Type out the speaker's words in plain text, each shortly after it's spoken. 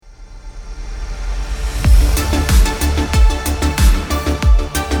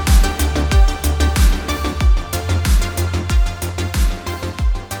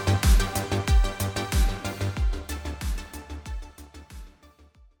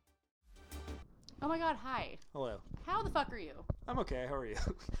Oh my god, hi. Hello. How the fuck are you? I'm okay. How are you?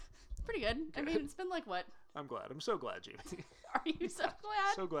 Pretty good. I mean, it's been like what? I'm glad. I'm so glad, Jamie. Are you so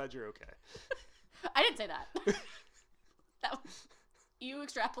glad? So glad you're okay. I didn't say that. You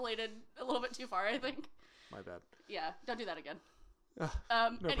extrapolated a little bit too far, I think. My bad. Yeah, don't do that again.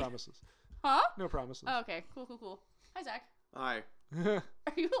 No promises. Huh? No promises. Oh, okay, cool. Hi, Zach. Hi. Are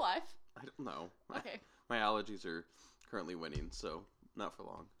you alive? I don't know. Okay. My allergies are currently winning, so not for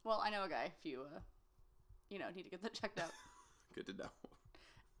long. Well, I know a guy if you, need to get that checked out. Good to know.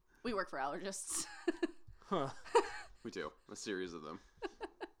 We work for allergists. Huh. We do. A series of them.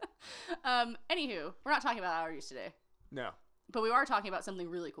 Anywho, we're not talking about allergies today, No. but we are talking about something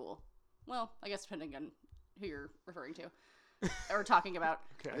really cool. Well, I guess depending on who you're referring to or talking about.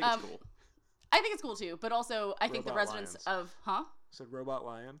 Okay. I think it's cool. I think it's cool too, but also I think the Robot residents lions. of, Said robot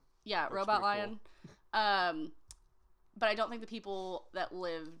lion. Yeah, That's Robot pretty Lion. But I don't think the people that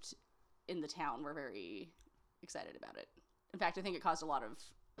lived in the town were very excited about it. In fact, I think it caused a lot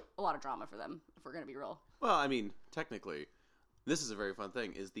of drama for them, if we're going to be real. Well, I mean, technically, this is a very fun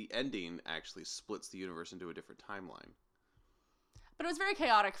thing, is the ending actually splits the universe into a different timeline. But it was very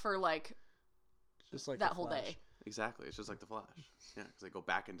chaotic for, Just like that the whole Flash. day. Exactly. It's just like The Flash. Yeah, because they go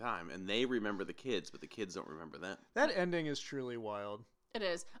back in time, and they remember the kids, but the kids don't remember them. That ending is truly wild. It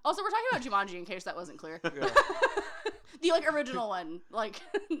is. Also, we're talking about Jumanji, in case that wasn't clear. Yeah. The, original one.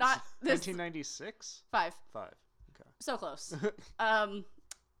 Not this. 1996? 5. 5. Okay. So close.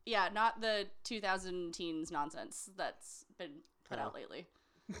 Yeah, not the 2000 teens nonsense that's been put out lately.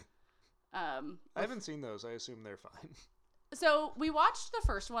 I haven't seen those. I assume they're fine. So we watched the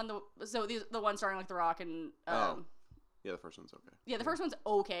first one, the one starring The Rock and Yeah, the first one's okay. yeah, the first one's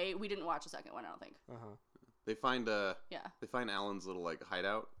okay. We didn't watch the second one, I don't think. Uh-huh. They find Yeah. They find Alan's little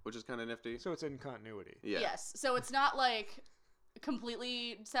hideout, which is kind of nifty. So it's in continuity. Yeah. Yes, so it's not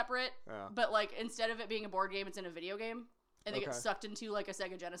completely separate, Yeah. but instead of it being a board game, it's in a video game, and they get Okay. sucked into a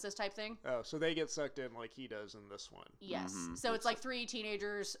Sega Genesis type thing. Oh, so they get sucked in like he does in this one. Yes, so it's 3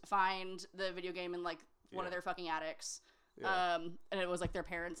 teenagers find the video game in one Yeah. of their fucking attics. Yeah. And it was their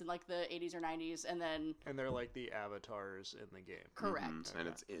parents in the 80s or 90s, and then And they're like the avatars in the game. correct. And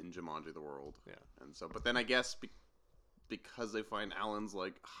it's in Jumanji the world. Yeah. And so, but then I guess because they find Alan's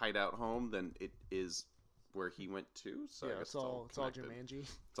hideout home, then it is where he went to. So I Yeah, guess it's all connected. Jumanji.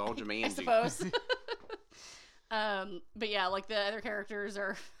 It's all Jumanji. I suppose. But yeah, the other characters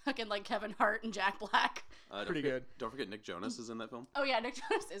are fucking Kevin Hart and Jack Black. Pretty good. Don't forget Nick Jonas is in that film. Oh yeah, Nick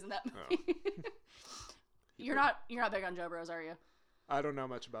Jonas is in that movie. You're not big on Joe Bros, are you? I don't know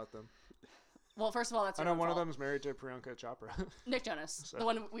much about them. Well, first of all, that's I your know own one of fault. them's married to Priyanka Chopra. Nick Jonas, the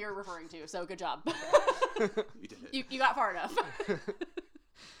one we were referring to. So good job. You did it. You got far enough.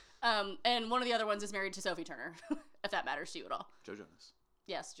 And one of the other ones is married to Sophie Turner, if that matters to you at all. Joe Jonas.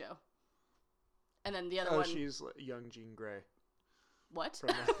 Yes, Joe. And then the other Oh, one. she's young Jean Grey What? from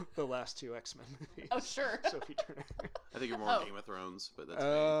the last 2 X-Men movies. Oh, sure. Sophie Turner. I think you're more Oh. Game of Thrones, but that's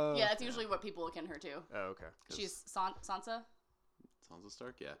Yeah, that's usually what people akin her to. Oh, okay. She's Sansa. Sansa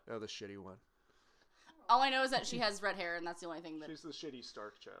Stark. Yeah. Oh, the shitty one. All I know is that she has red hair, and that's the only thing that. She's the shitty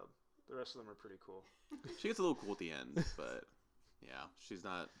Stark child. The rest of them are pretty cool. She gets a little cool at the end, but yeah, she's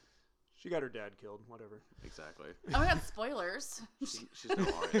not She got her dad killed. Whatever. exactly. Oh my god, spoilers She's no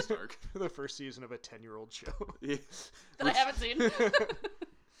Arya Stark. The first season of a 10-year-old show. Yeah. that I haven't seen. I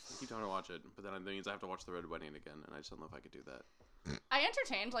keep trying to watch it, but then it means I have to watch The Red Wedding again, and I just don't know if I could do that. I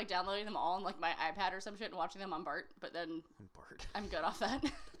entertained downloading them all on my iPad or some shit and watching them on BART, but then I'm bored. I'm good off that.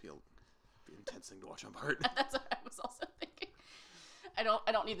 Be an intense thing to watch on part. That's what I was also thinking. I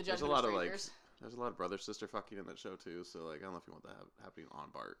don't need the There's judgment a lot of of strangers. there's a lot of brother sister fucking in that show too. So I don't know if you want that happening on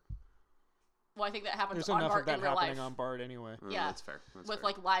Bart. Well, I think that happens There's on enough BART of that in real happening life. on Bard anyway. Yeah, That's fair. That's with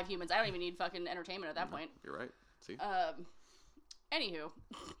fair. live humans. I don't even need fucking entertainment at that point. You're right. See. Anywho,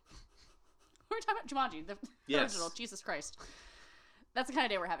 we're talking about Jumanji, the Yes. original. Jesus Christ, that's the kind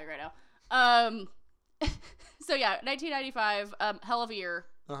of day we're having right now. So yeah, 1995, hell of a year.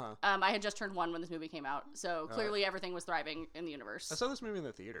 Uh-huh. I had just turned 1 when this movie came out, so clearly everything was thriving in the universe. I saw this movie in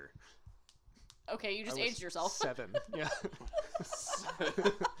the theater. Okay, you just I was aged yourself. 7. Yeah.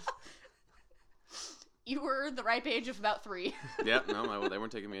 You were the ripe age of about 3. Yeah. No, they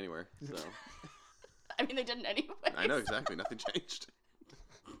weren't taking me anywhere. So I mean, they didn't anyway. I know exactly. Nothing changed.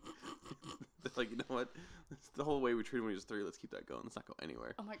 They're like, you know what? It's the whole way we treated him when he was 3. Let's keep that going. Let's not go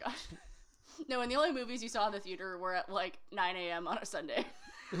anywhere. Oh my gosh. No, and the only movies you saw in the theater were at 9 a.m. on a Sunday.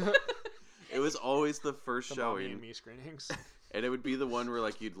 It was always the first The Mommy and showing, Me screenings. and it would be the one where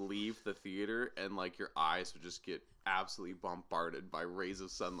you'd leave the theater and your eyes would just get absolutely bombarded by rays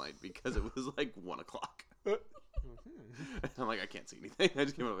of sunlight because it was 1 o'clock. And I'm like, I can't see anything. I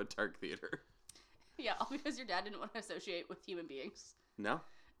just came out of a dark theater. Yeah, all because your dad didn't want to associate with human beings. No.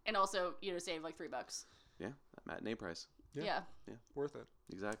 And also, save like $3. Yeah, that matinee price. Yeah. Worth it.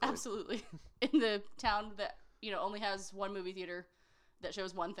 Exactly. Absolutely. In the town that, only has one movie theater that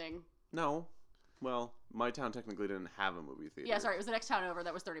shows one thing. No. Well, my town technically didn't have a movie theater. Yeah, sorry, it was the next town over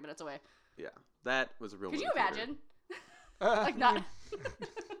that was 30 minutes away. Yeah, that was a real Could movie you theater. imagine? Like, not...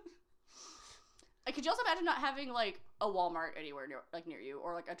 Like, could you also imagine not having, like, a Walmart anywhere near you,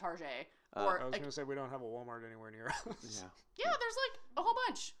 or, like, a Target? Or, I was like, going to say, we don't have a Walmart anywhere near us. Yeah. yeah, there's, like, a whole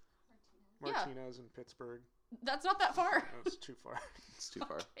bunch. Martina's in Pittsburgh. That's not that far. That's too far. It's too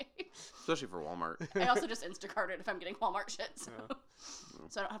far. Okay. Especially for Walmart. I also just Instacart it if I'm getting Walmart shit, so,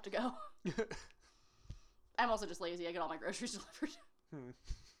 so I don't have to go. I'm also just lazy. I get all my groceries delivered.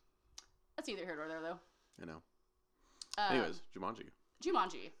 That's neither here nor there, though. I know. Anyways,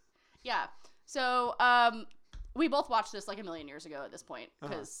 Jumanji. Yeah. So, we both watched this like a million years ago at this point,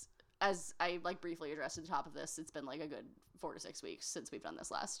 because as I like briefly addressed at the top of this, it's been like a good 4 to 6 weeks since we've done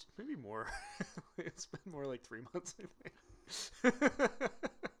this last. Maybe more. It's been more like 3 months, I think.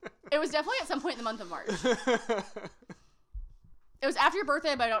 It was definitely at some point in the month of March. It was after your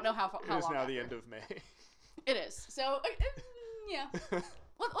birthday, but I don't know how long. It is now after. the end of May. It is. So, yeah.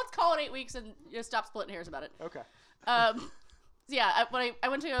 Let's call it 8 weeks and stop splitting hairs about it. Okay. So yeah, when I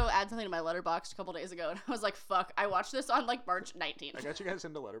went to go add something to my Letterboxd a couple days ago, and I was like, fuck, I watched this on like March 19th. I got you guys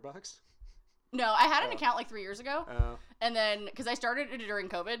into Letterboxd? No, I had an account like 3 years ago, Oh. and then, because I started it during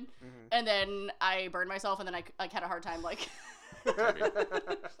COVID, and then I burned myself, and then I like had a hard time like...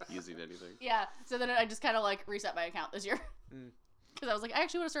 Using anything. Yeah, so then I just kind of like reset my account this year. Because I was like, I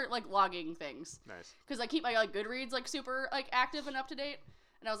actually want to start like logging things. Nice. Because I keep my like Goodreads like super like active and up to date,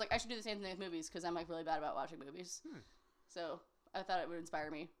 and I was like, I should do the same thing with movies, because I'm like really bad about watching movies. So I thought it would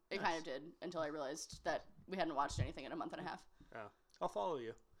inspire me. It kind of did, until I realized that we hadn't watched anything in a month and a half. Oh. I'll follow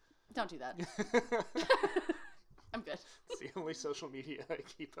you. Don't do that. I'm good. It's the only social media I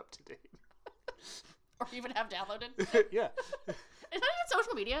keep up to date. Or even have downloaded. Yeah. Is that even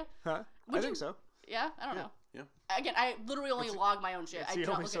social media? Huh? Would I think you- so. Yeah? I don't know. Yeah. Again, I literally only log my own shit. It's I the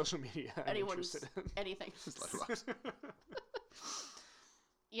don't only look social media at I'm anyone's interested in. anything. Letterboxd.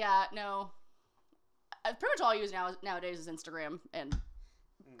 Yeah, no. Pretty much all I use nowadays is Instagram and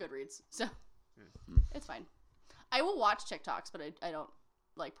Goodreads. So it's fine. I will watch TikToks, but I don't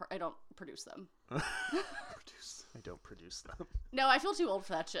I don't produce them. I don't produce them. No, I feel too old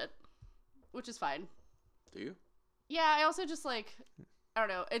for that shit, which is fine. Do you? Yeah, I also just like, I don't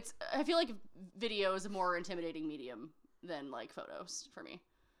know. I feel like video is a more intimidating medium than like photos for me.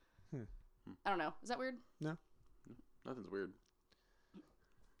 I don't know. Is that weird? No. Nothing's weird.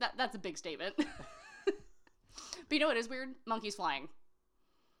 That's a big statement. But you know what is weird? Monkeys flying.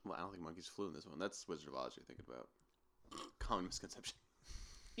 Well, I don't think monkeys flew in this one. That's Wizard of Oz you're thinking about. Common misconception.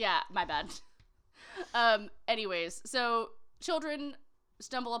 Yeah, my bad. Anyways, so children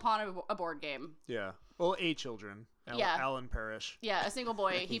stumble upon a board game. Yeah. Well, 8 children. Yeah. Alan Parrish. Yeah, a single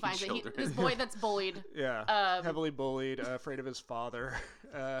boy. He finds it. Children. This boy that's bullied. Yeah. Heavily bullied, afraid of his father.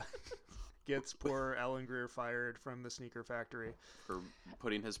 Gets poor Alan Greer fired from the sneaker factory. For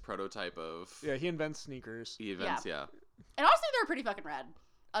putting his prototype of... Yeah, he invents sneakers. He invents, yeah. And honestly, they're pretty fucking rad.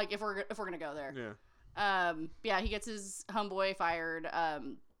 Like, if we're gonna go there. Yeah. Yeah, he gets his homeboy fired,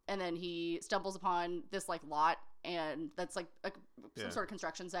 and then he stumbles upon this, like, lot, and that's, like, some sort of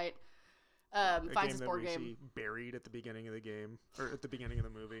construction site. Finds game his that board we game. see buried at the beginning of the game. Or at the beginning of the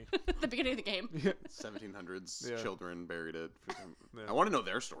movie. At the beginning of the game. 1700s Yeah. children buried it. For some... Yeah. I want to know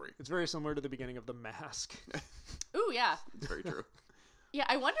their story. It's very similar to the beginning of The Mask. Ooh, yeah. It's very true. Yeah,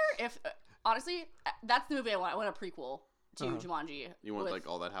 I wonder if, honestly, that's the movie I want. I want a prequel to Jumanji. You want, with- like,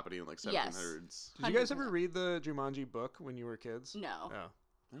 all that happening in, like, 1700s? Yes. Did you guys ever 100%. read the Jumanji book when you were kids? No. Oh,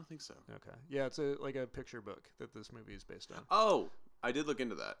 I don't think so. okay. Yeah, it's like a picture book that this movie is based on. Oh, I did look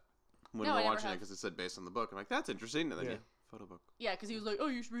into that when No, we I were never watching it have. because it said based on the book. I'm like, that's interesting. And then, Yeah. photo book. Yeah, because he was like, oh,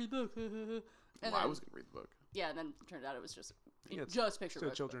 you should read the book. And Well, then, I was going to read the book. Yeah, and then it turned out it was just Yeah, it's- just picture It's a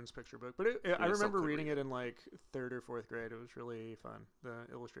book. children's picture book. But I Yeah, remember some could reading read it in like 3rd or 4th grade. It was really fun. The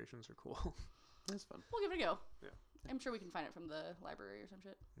illustrations are cool. That's fun. We'll give it a go. Yeah. I'm sure we can find it from the library or some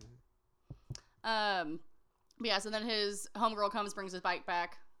shit. But yeah, so then his homegirl comes, brings his bike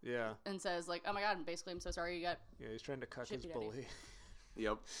back, Yeah. and says like, "Oh my god, basically, I'm so sorry you got." Yeah, he's trying to cut his Shitty daddy. bully.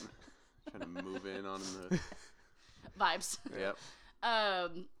 Yep. Trying to move in on the... Vibes. Yep.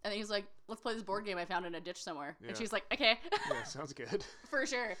 And then he's like, "Let's play this board game I found in a ditch somewhere." Yeah. And she's like, "Okay, Yeah, sounds good. for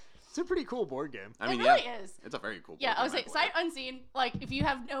sure." It's a pretty cool board game. I mean, it really yeah. is. It's a very cool Yeah, book I was in like, my sight way. unseen. Like, if you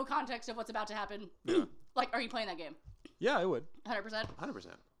have no context of what's about to happen, Yeah. like, are you playing that game? Yeah, I would. 100%.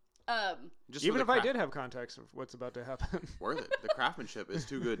 100%. Just Even for if the I did have context of what's about to happen. Worth it. The craftsmanship is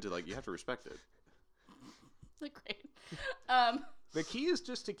too good to, like, you have to respect it. Like, great. The key is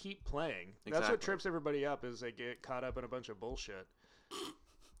just to keep playing. That's Exactly. what trips everybody up, is they get caught up in a bunch of bullshit.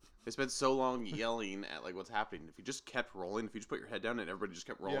 They spent so long yelling at like what's happening. If you just kept rolling, if you just put your head down and everybody just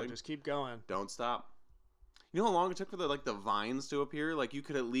kept rolling, Yeah, just keep going. don't stop. You know how long it took for the vines to appear? Like you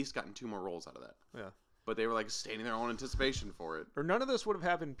could at least gotten 2 more rolls out of that. Yeah. But they were like standing there all in anticipation for it. Or none of this would have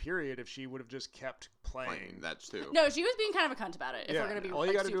happened, period, if she would have just kept playing. That's too. No, she was being kind of a cunt about it. If Yeah, we're gonna be all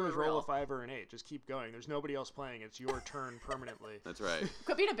you like, gotta do super is roll real. a 5 or an 8. Just keep going. There's nobody else playing. It's your turn permanently. That's right.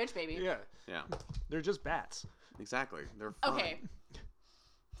 Quit being a bitch, baby. Yeah. Yeah. They're just bats. Exactly. They're fine. Okay.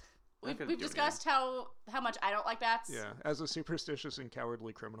 Not gonna We've do discussed how much I don't like bats. Yeah. As a superstitious and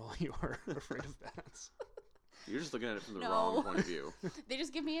cowardly criminal, you are afraid of bats. You're just looking at it from the No. wrong point of view. They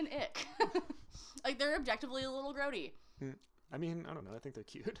just give me an ick. Like, they're objectively a little grody. I mean, I don't know. I think they're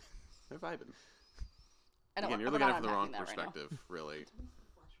cute. They're vibing. I don't Again, you're I'm looking not at it from the wrong unpacking that right now. perspective,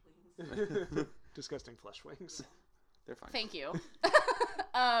 really. Disgusting flesh wings. They're fine. Thank you.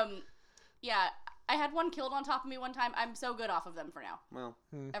 Yeah, I had one killed on top of me one time. I'm so good off of them for now. Well,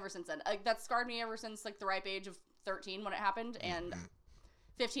 Ever since then. Like, that scarred me ever since, like, the ripe age of 13 when it happened, and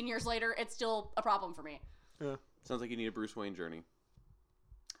 15 years later, it's still a problem for me. Yeah. sounds like you need a Bruce Wayne journey.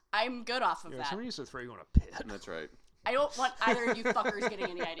 I'm good off of Yeah, that. somebody used to throw you in a pit. That's right. I don't want either of you fuckers getting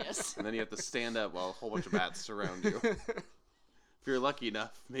any ideas. And then you have to stand up while a whole bunch of bats surround you. If you're lucky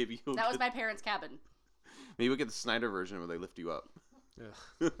enough, maybe you'll That was my parents' cabin. maybe we'll get the Snyder version where they lift you up.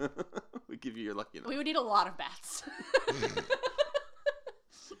 Yeah. We give you your lucky enough. We would need a lot of bats.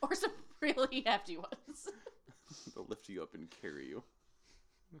 Or some really hefty ones. They'll lift you up and carry you.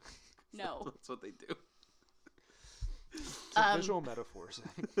 No. That's what they do. It's a visual metaphor.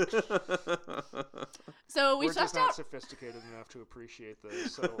 So we We're just sussed not out. sophisticated enough to appreciate the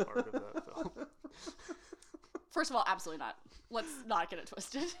subtle art of that film. First of all, absolutely not. Let's not get it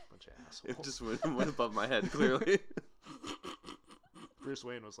twisted. Bunch of It assholes. just went above my head, clearly. Bruce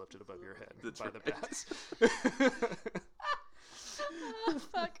Wayne was lifted above your head That's by the right. bats. Oh,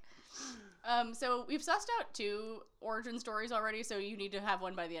 fuck. So we've sussed out 2 origin stories already, so you need to have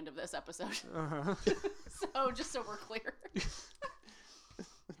one by the end of this episode. Uh-huh. So, just so we're clear. It's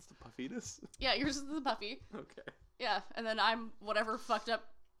the puffiness. Yeah, yours is the puppy. Okay. Yeah, and then I'm whatever fucked up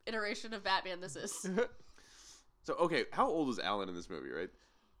iteration of Batman this is. So, okay, how old is Alan in this movie, right?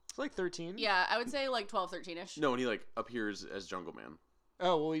 It's like 13. Yeah, I would say like 12, 13-ish. No, when he, like, appears as Jungle Man.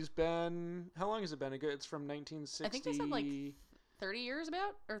 Oh, well, he's been... How long has it been? It's from 1960... I think they said, like, 30 years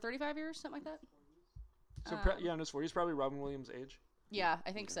about? Or 35 years, something like that? So, yeah, in his 40s, probably Robin Williams' age. Yeah,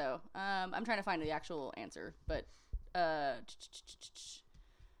 I think so. I'm trying to find the actual answer, but... Because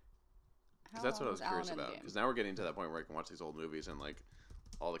that's what I was curious about. Because now we're getting to that point where I can watch these old movies and, like,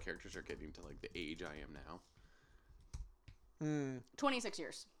 all the characters are getting to, like, the age I am now. 26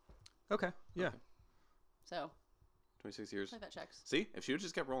 years. Okay, yeah. Okay. So, 26 years. like that checks. See? If she would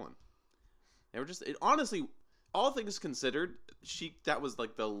just kept rolling. They were just... honestly, all things considered, that was,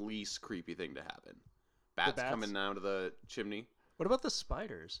 like, the least creepy thing to happen. Bats coming down to the chimney. What about the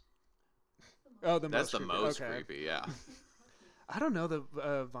spiders? Oh, That's the most okay. creepy, yeah. I don't know.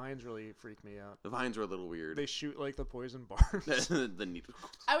 The vines really freak me out. The vines were a little weird. They shoot, like, the poison barbs. the needle.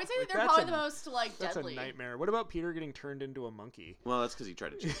 I would say that they're that's probably a- the most, like, That's deadly. a nightmare. What about Peter getting turned into a monkey? Well, that's because he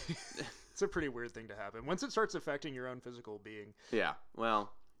tried to cheat. It's a pretty weird thing to happen. Once it starts affecting your own physical being, Yeah,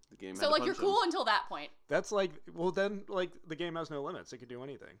 well, the game had So, to like, you're punish him. cool until that point. that's like, well, then, like, the game has no limits. It could do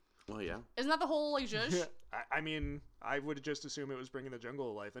anything. Well, yeah. Isn't that the whole, like, zhuzh? Yeah, I mean, I would just assume it was bringing the jungle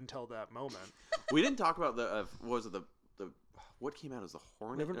to life until that moment. We didn't talk about the, what was it, the what came out as the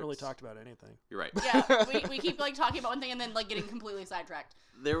Hornet? We haven't really talked about anything. You're right. Yeah, we keep, like, talking about one thing and then, like, getting completely sidetracked.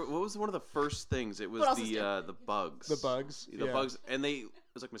 What was one of the first things? It was What else is the bugs. The bugs. The yeah. bugs, and it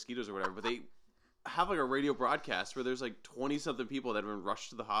was like mosquitoes or whatever, but they have like a radio broadcast where there's like 20-something people that have been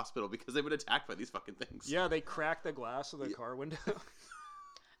rushed to the hospital because they've been attacked by these fucking things. Yeah, they cracked the glass of the car window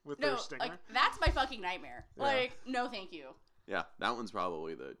with No, their stinger. like, that's my fucking nightmare. Yeah. Like, no thank you. Yeah, that one's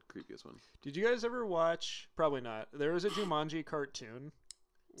probably the creepiest one. Did you guys ever watch? Probably not. There was a Jumanji cartoon.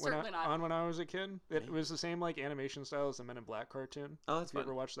 Certainly not. On when I was a kid. It was the same like animation style as the Men in Black cartoon. Oh, that's If you fun.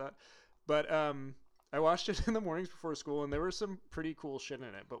 ever watched that? But I watched it in the mornings before school, and there was some pretty cool shit in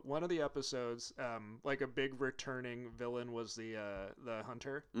it. But one of the episodes, like a big returning villain was the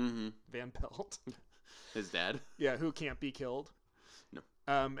hunter, Mm-hmm. Van Pelt. His dad. Yeah, who can't be killed. No.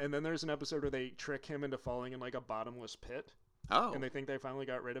 And then there's an episode where they trick him into falling in like a bottomless pit. Oh. And they think they finally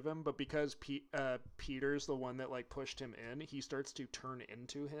got rid of him, but because Peter's the one that like pushed him in, he starts to turn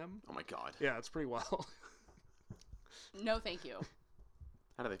into him. Oh my god. Yeah, it's pretty wild. No thank you.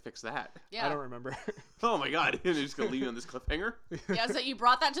 How do they fix that? Yeah. I don't remember. Oh my god, you're just gonna leave me on this cliffhanger? Yeah, so you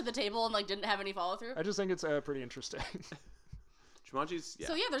brought that to the table and like didn't have any follow through. I just think it's pretty interesting. Jumanji's, yeah.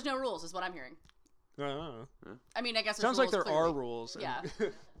 So yeah, there's no rules, is what I'm hearing. I mean, I guess there's sounds like rules, there clearly. are rules. Yeah.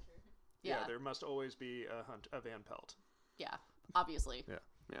 Yeah, there must always be a Van Pelt. Yeah, obviously.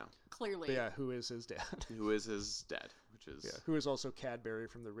 Yeah. Clearly. But yeah, who is his dad? Who is his dad? Which is who is also Cadbury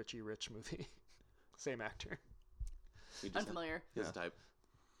from the Richie Rich movie. Same actor. Unfamiliar. His type.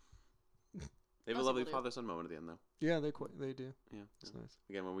 They have a lovely father-son moment at the end, though. Yeah, they do. Yeah, it's nice.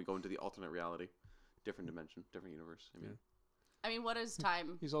 Again, when we go into the alternate reality, different dimension, different universe. I mean, what is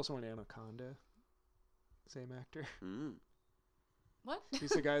time? He's also in Anaconda. Same actor. What?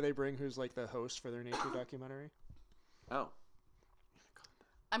 He's the guy they bring who's like the host for their nature documentary. Oh.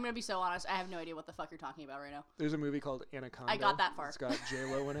 I'm gonna be so honest. I have no idea what the fuck you're talking about right now. There's a movie called Anaconda. I got that far. It's got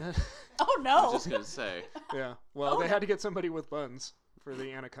J-Lo in it. Oh no! I was just gonna say. Yeah. Well, they had to get somebody with buns for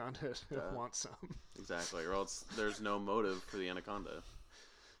the Anaconda to want some. Exactly, or else there's no motive for the Anaconda.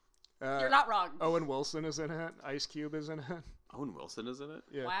 You're not wrong. Owen Wilson is in it. Ice Cube is in it. Owen Wilson is in it?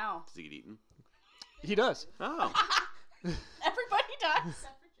 Yeah. Wow. Does he get eaten? He does. Oh. Everybody does.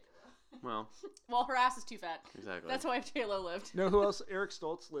 Well, her ass is too fat. Exactly. That's why J-Lo lived. No, who else? Eric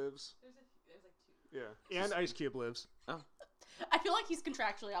Stoltz lives. There's like two. Yeah, and Ice Cube lives. Oh. I feel like he's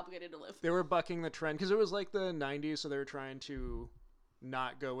contractually obligated to live. They were bucking the trend because it was like the 90s, so they were trying to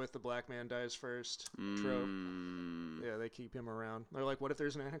not go with the black man dies first trope. Yeah, they keep him around. They're like, what if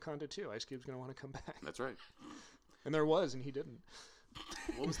there's an Anaconda too? Ice Cube's going to want to come back. That's right. And there was, and he didn't.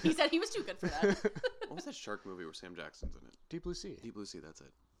 He said he was too good for that. What was that shark movie where Sam Jackson's in it? Deep Blue Sea. Deep Blue Sea, that's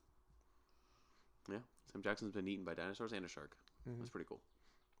it. Yeah, Sam Jackson's been eaten by dinosaurs and a shark. That's pretty cool.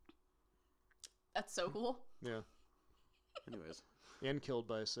 That's so cool. Yeah. Anyways. And killed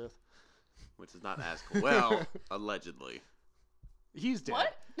by a Sith. Which is not as cool. Well, allegedly. He's dead.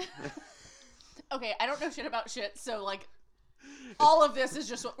 What? Okay, I don't know shit about shit, so like, all of this is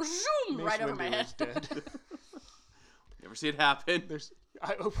just zoom right over my head. Dead. Never see it happen.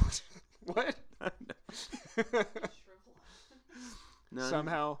 What? None.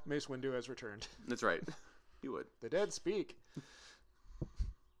 Somehow, Mace Windu has returned. That's right. He would. The dead speak.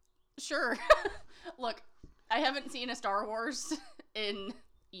 Sure. Look, I haven't seen a Star Wars in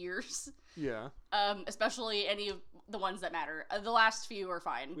years. Yeah. Especially any of the ones that matter. The last few are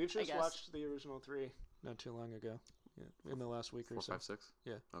fine. We've just watched the original 3 not too long ago. Yeah, in the last week 4, or so. 5, 6?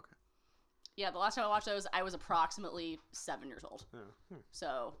 Yeah. Okay. Yeah, the last time I watched those, I was approximately 7 years old. Oh.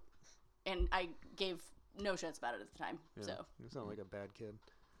 So, and I gave no shits about it at the time. Yeah. So You sound like a bad kid.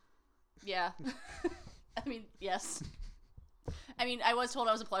 yeah. I mean, yes. I mean, I was told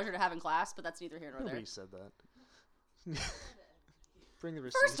I was a pleasure to have in class, but that's neither here nor there. Nobody said that. Bring the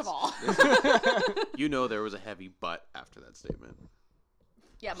receipts. First of all. You know there was a heavy but after that statement.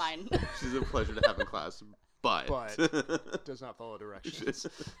 Yeah, mine. She's a pleasure to have in class, but does not follow directions.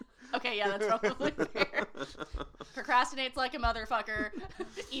 Okay, yeah, that's probably fair. Procrastinates like a motherfucker.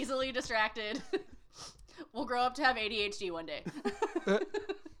 Easily distracted. We'll grow up to have ADHD one day.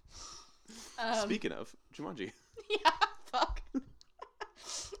 Speaking of, Jumanji. Yeah, fuck.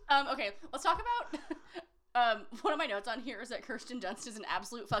 Okay, let's talk about... one of my notes on here is that Kirsten Dunst is an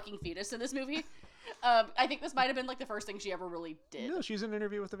absolute fucking fetus in this movie. I think this might have been like the first thing she ever really did. No, she's in an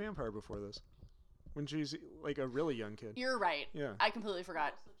interview with the vampire before this. When she's like a really young kid. You're right. Yeah. I completely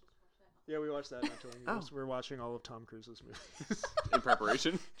forgot. Yeah, we watched that not too long ago. We're watching all of Tom Cruise's movies. In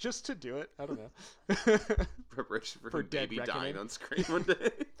preparation? Just to do it. I don't know. Preparation for For her Dead baby Reckoning. dying on screen one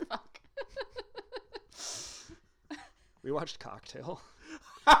day. Fuck. We watched Cocktail.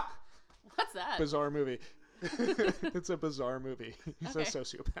 What's that? Bizarre movie. It's a bizarre movie. He's Okay. a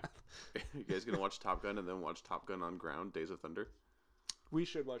sociopath. You guys gonna watch Top Gun and then watch Top Gun on Ground, Days of Thunder? We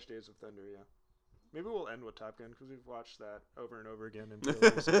should watch Days of Thunder, yeah. Maybe we'll end with Top Gun because we've watched that over and over again.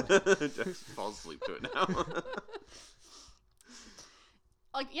 Jeff falls asleep to it now.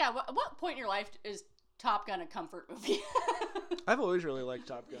 Like, yeah, what point in your life is Top Gun a comfort movie? I've always really liked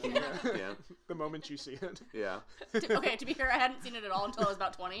Top Gun. Yeah. Yeah. The moment you see it. Yeah. Okay, to be fair, I hadn't seen it at all until I was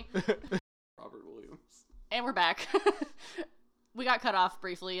about 20. Robert Williams. And we're back. We got cut off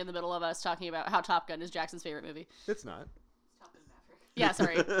briefly in the middle of us talking about how Top Gun is Jackson's favorite movie. It's not. Yeah,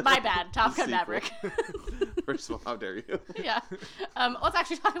 sorry. My bad. Top Gun Sequel. Maverick. First of all, how dare you? Yeah. Let's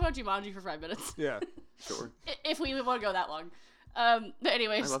actually talk about Jumanji for 5 minutes. Yeah. Sure. If we want to go that long. But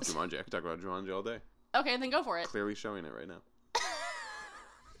anyways. I love Jumanji. I could talk about Jumanji all day. Okay, then go for it. Clearly showing it right now.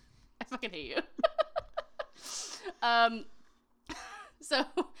 I fucking hate you. So,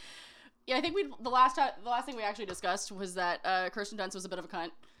 yeah, I think the last thing we actually discussed was that Kirsten Dunst was a bit of a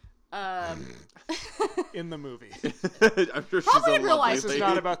cunt. In the movie. I'm sure Probably she's in real life. This is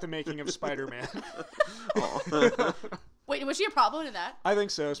not about the making of Spider-Man. Wait, was she a problem in that? I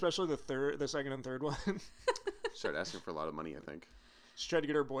think so, especially the second and third one. Started asking for a lot of money, I think. She tried to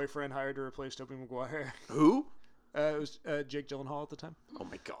get her boyfriend hired to replace Tobey Maguire. Who? It was Jake Gyllenhaal at the time. Oh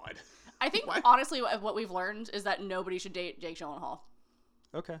my god. I think, honestly, what we've learned is that nobody should date Jake Gyllenhaal.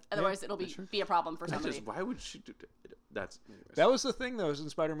 Okay. Otherwise, it'll be a problem for somebody. Why would she do that? That was the thing, though, is in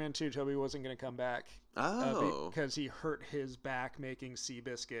Spider-Man 2, Tobey wasn't going to come back. Oh. Because he hurt his back making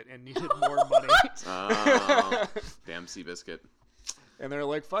Seabiscuit and needed more money. Oh. Damn Seabiscuit. And they're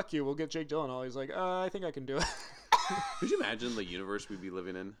like, fuck you, we'll get Jake Gyllenhaal. He's like, I think I can do it. Could you imagine the universe we'd be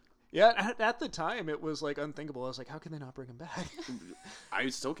living in? Yeah, at the time, it was, like, unthinkable. I was like, how can they not bring him back? I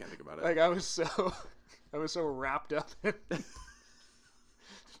still can't think about it. Like, I was so wrapped up in...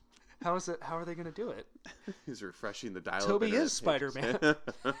 How are they going to do it? He's refreshing the dial. Toby is Spider-Man.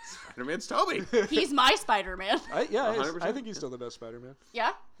 Spider-Man's Toby. He's my Spider-Man. I think he's still the best Spider-Man.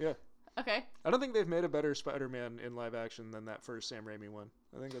 Yeah? Yeah. Okay. I don't think they've made a better Spider-Man in live action than that first Sam Raimi one.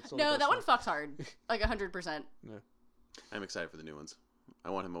 I think that's still No, the best that one fucks hard. Like 100%. Yeah. I'm excited for the new ones. I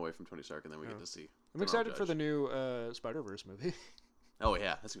want him away from Tony Stark, and then we get to see. I'm excited for the new Spider-Verse movie. Oh,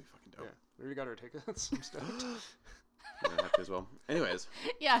 yeah. That's going to be fucking dope. Yeah. We already got our tickets. I'm stoked. I have to as well. Anyways.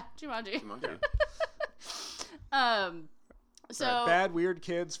 Yeah, Jumanji. So right, bad weird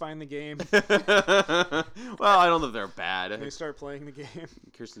kids find the game. Well, I don't know if they're bad. They start playing the game.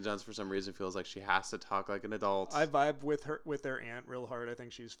 Kirsten Dunst for some reason feels like she has to talk like an adult. I vibe with their aunt real hard. I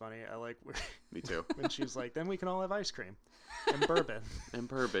think she's funny. I like Me too. when she's like, then we can all have ice cream and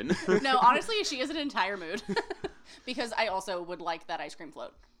bourbon. No, honestly, she is an entire mood. Because I also would like that ice cream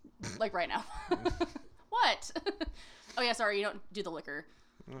float. Like right now. What? Oh yeah, sorry, you don't do the liquor.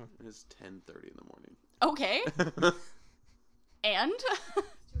 It is 10:30 in the morning. Okay. And?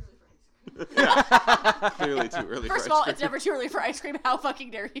 Clearly too early. First of all, it's never too early for ice cream. How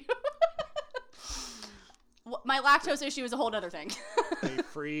fucking dare you? My lactose issue is a whole other thing. A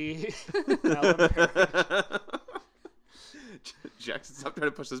free. Jackson, stop trying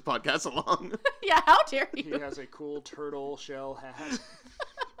to push this podcast along. Yeah, how dare you? He has a cool turtle shell hat.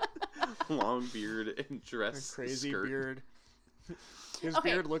 Long beard and dress. A crazy skirt. beard. His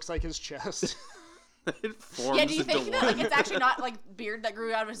beard looks like his chest. It forms. Yeah, do you think that it's actually not like beard that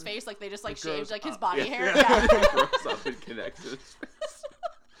grew out of his face? Like they just shaved like his body hair? Yeah. It grows up and connects to his face.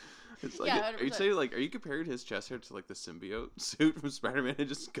 It's like, are you saying are you comparing his chest hair to like the symbiote suit from Spider-Man? It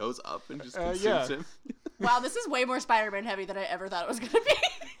just goes up and just consumes him. Wow, this is way more Spider-Man heavy than I ever thought it was gonna be.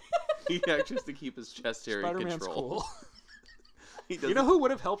 He actually has to keep his chest hair in control. Cool. You know who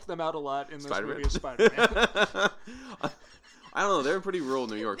would have helped them out a lot in this movie is Spider-Man. I don't know. They're in pretty rural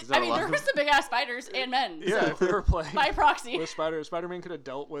New York. I mean, there were some big-ass spiders and men. Yeah, so if they were playing by proxy. With Spider-Man could have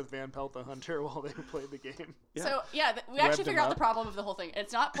dealt with Van Pelt the Hunter while they played the game. Yeah. So, yeah, we actually figured out the problem of the whole thing.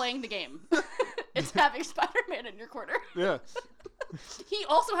 It's not playing the game. It's having Spider-Man in your corner. Yeah. He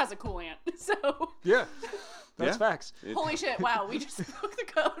also has a cool aunt, so... Yeah, that's facts. Holy shit, wow, we just broke the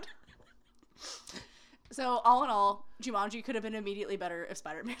code. So, all in all, Jumanji could have been immediately better if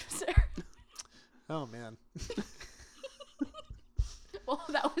Spider-Man was there. Oh, man. Well,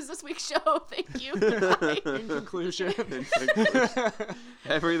 that was this week's show. Thank you. Goodbye. In conclusion.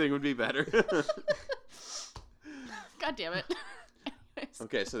 Everything would be better. God damn it.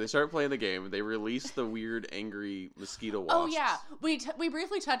 Okay, so they start playing the game. They release the weird, angry mosquito wasps. Oh, yeah. We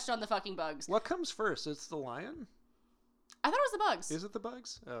briefly touched on the fucking bugs. What comes first? It's the lion? I thought it was the bugs. Is it the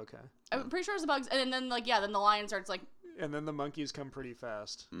bugs? Oh, okay. I'm pretty sure it was the bugs. And then, then the lion starts, And then the monkeys come pretty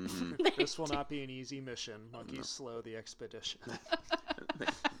fast. Mm-hmm. This will not be an easy mission. Monkeys slow the expedition.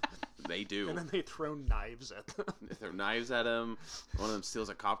 They do. And then they throw knives at them. They throw knives at him. One of them steals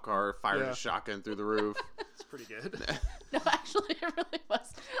a cop car, fires a shotgun through the roof. It's pretty good. No, actually, it really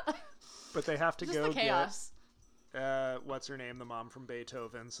was. But they have to just go the chaos. Get, what's her name? The mom from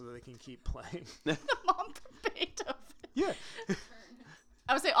Beethoven, so that they can keep playing. The mom from Beethoven. Yeah.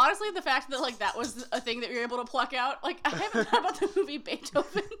 I would say, honestly, the fact that, that was a thing that you were able to pluck out, I haven't thought about the movie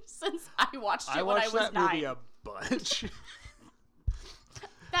Beethoven since I watched it when I was 9. I watched that movie a bunch.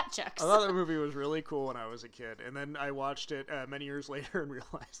 That checks. I thought that movie was really cool when I was a kid, and then I watched it many years later and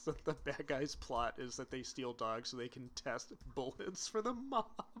realized that the bad guy's plot is that they steal dogs so they can test bullets for the mob.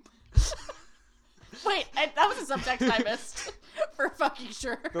 Wait, that was a subtext I missed. For fucking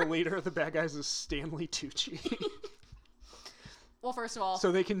sure. The leader of the bad guys is Stanley Tucci. Well, first of all,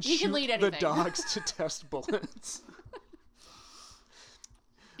 so they can shoot lead the dogs to test bullets.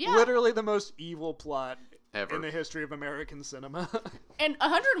 Yeah. Literally the most evil plot ever in the history of American cinema. And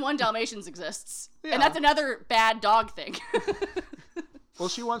 101 Dalmatians exists. Yeah. And that's another bad dog thing. Well,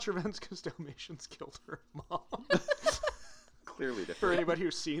 she wants revenge because Dalmatians killed her mom. Clearly different. For anybody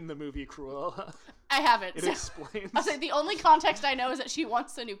who's seen the movie Cruella, I haven't. it explains. I say the only context I know is that she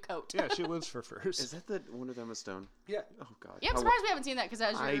wants a new coat. Yeah, she lives for furs. Is that the one with Emma Stone? Yeah. Oh God. Yeah, I'm surprised we haven't seen that because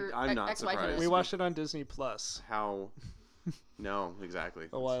as your I'm not ex-wife surprised. We watched it on Disney Plus How? No, exactly.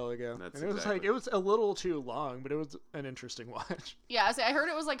 a while ago, That's and it was exactly. it was a little too long, but it was an interesting watch. Yeah, I heard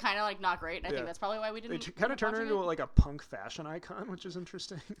it was like kind of like not great. And I Yeah. think that's probably why we They didn't. kind of turned her into like a punk fashion icon, which is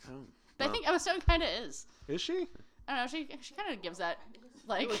interesting. Oh. But I think Emma Stone kind of is. Is she? I don't know. She kind of gives that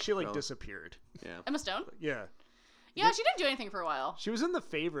like She Well. disappeared. Yeah. Emma Stone. Yeah. Yeah, she didn't do anything for a while. She was in The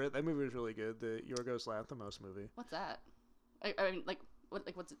Favorite. That movie was really good. The Yorgos Lanthimos movie. What's that? I mean,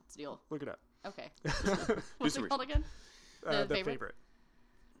 what's its deal? Look it up. Okay. What's some it called again? The Favorite? Favorite.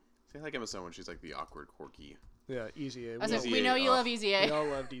 See, I like Emma Stone when she's like the awkward, quirky. Yeah, Easy A. I was like, Easy we A, know you oh. love Easy We A. all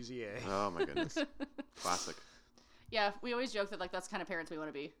loved Easy A. Oh my goodness. Classic. Yeah, we always joke that like that's the kind of parents we want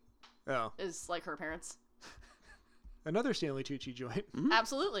to be. Oh, Is like her parents. another Stanley Tucci joint.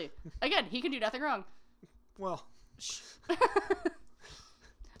 Absolutely. Again, he can do nothing wrong. Well,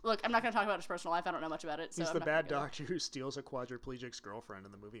 Look, I'm not going to talk about his personal life. I don't know much about it. So he's I'm the not gonna bad go there. doctor who steals a quadriplegic's girlfriend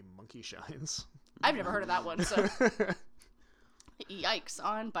in the movie Monkey Shines. I've never heard of that one. So yikes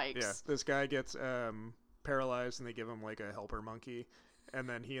on bikes. Yeah, this guy gets paralyzed, and they give him like a helper monkey, and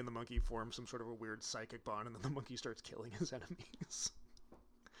then he and the monkey form some sort of a weird psychic bond, and then the monkey starts killing his enemies.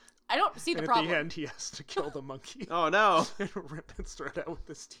 I don't see the And problem. at the end, he has to kill the monkey Oh no. and rip its throat out with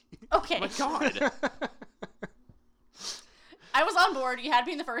his teeth. Okay. My God. I was on board. You had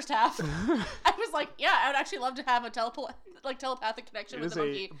me in the first half. I was like, yeah, I would actually love to have a telepathic connection It with is the a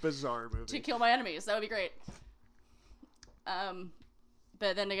monkey bizarre movie. to kill my enemies. That would be great.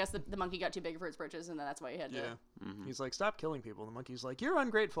 But then I guess the monkey got too big for its britches, and then that's why he had to. Yeah. He's like, stop killing people. The monkey's like, you're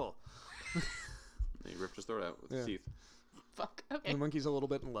ungrateful. He ripped his throat out with Yeah. his teeth. Fuck. And Okay. the monkey's a little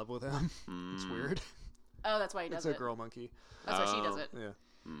bit in love with him. It's weird. Oh, that's why he does It's a it. girl monkey. That's why she does Oh. it.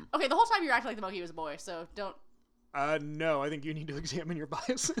 Yeah. Okay, the whole time you acted like the monkey was a boy, so don't. No, I think you need to examine your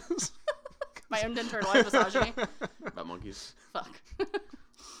biases. My own internalized misogyny. About monkeys. Fuck.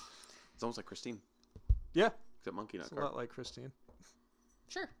 It's almost like Christine. Yeah. Except monkey, not It's a car. lot like Christine.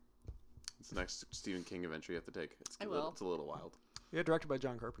 Sure. It's the next Stephen King adventure you have to take. It's I a will. little, it's a little wild. Yeah, directed by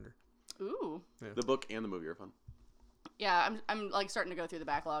John Carpenter. Ooh. The book and the movie are fun. Yeah, I'm like starting to go through the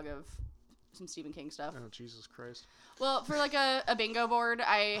backlog of some Stephen King stuff. Oh, Jesus Christ. Well, for like a bingo board,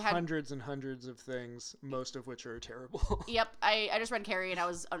 I had. Hundreds and hundreds of things, most of which are terrible. Yep, I just read Carrie and I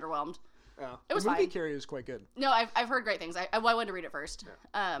was underwhelmed. Oh. It was the movie fine. Carrie is quite good. No, I've heard great things. I wanted to read it first.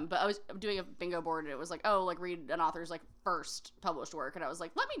 But I was doing a bingo board and it was like, oh, like read an author's like first published work, and I was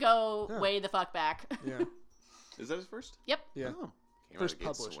like, let me go Yeah. way the fuck back. Yeah. Is that his first? Yep. Yeah. Oh. Came First out of the gate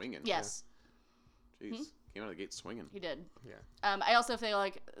published. swinging. Yes, Jeez. Came out of the gate swinging. he did. Yeah. I also feel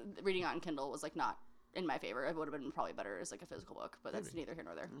like reading it on Kindle was like not in my favor. It would have been probably better as like a physical book, but that's neither here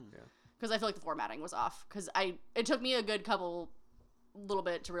nor there. Yeah. Because I feel like the formatting was off. Because it took me a good little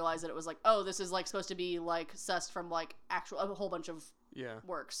bit to realize that it was like, oh, this is like supposed to be like sussed from like a whole bunch of Yeah.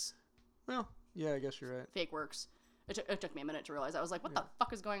 works, Well, yeah, I guess you're right. fake works. It took me a minute to realize. I was like, what the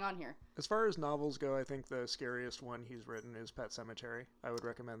fuck is going on here? As far as novels go, I think the scariest one he's written is Pet Sematary. I would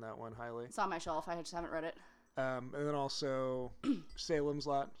recommend that one highly. It's on my shelf. I just haven't read it. And then also Salem's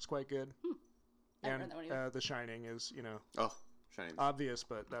Lot is quite good. I haven't And read that one either. The Shining is, Oh, Shining. obvious,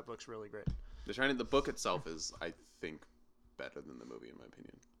 but that book's really great. The Shining, the book itself is, I think, better than the movie in my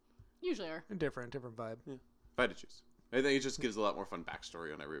opinion. Usually are. And different vibe. If I had to choose. I think it just gives a lot more fun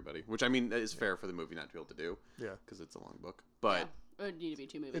backstory on everybody, which I mean is fair for the movie not to be able to do. Yeah. Because it's a long book. But Yeah. It would need to be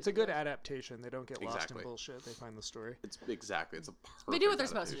 2 movies. It's a good adaptation. They don't get lost Exactly. in bullshit. They find the story. it's a perfect They do what they're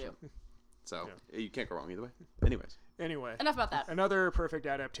supposed to do. adaptation. So you can't go wrong either way. Anyways. Anyway, Enough about that. another perfect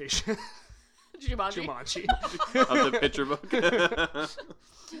adaptation. Jumanji. Jumanji. Of the picture book.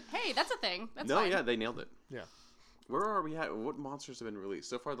 Hey, that's a thing. That's No, fine. yeah, they nailed it. Yeah. Where are we at? What monsters have been released?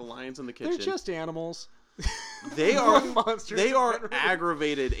 So far, the lions in the kitchen. They're just animals. They are monsters they have are been released.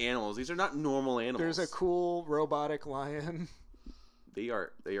 aggravated animals. These are not normal animals. There's a cool robotic lion. They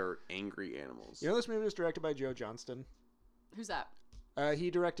are angry animals. You know this movie was directed by Joe Johnston. Who's that?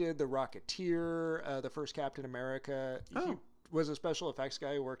 He directed The Rocketeer, the first Captain America. He Oh. was a special effects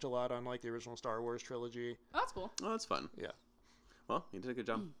guy who worked a lot on like the original Star Wars trilogy. Oh, that's cool. Oh, that's fun. Yeah. Well, you did a good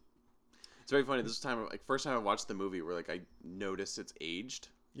job. It's very funny. This time, like first time I watched the movie, where like I noticed it's aged.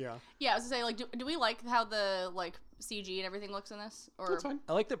 Yeah. Yeah, I was gonna say, like, do we like how the like CG and everything looks in this? Or That's fine.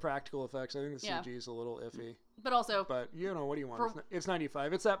 I like the practical effects. I think the Yeah. CG is a little iffy. But also, what do you want? It's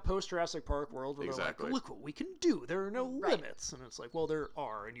 95. It's that post Jurassic Park world where they're like, look what we can do. There are no limits, and it's like, well, there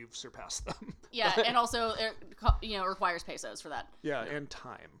are, and you've surpassed them. Yeah, and also it requires pesos for that. Yeah, and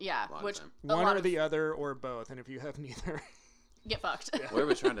time. Yeah, which one or the other or both, and if you have neither, get fucked. Yeah. We're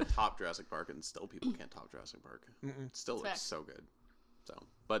always trying to top Jurassic Park, and still people can't top Jurassic Park. It still looks so good. So,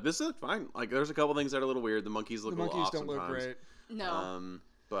 but this looks fine. Like, there's a couple things that are a little weird. The monkeys look a little off sometimes. The monkeys don't look great. No.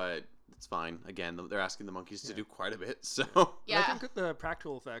 But it's fine. Again, they're asking the monkeys to do quite a bit. So yeah, I think the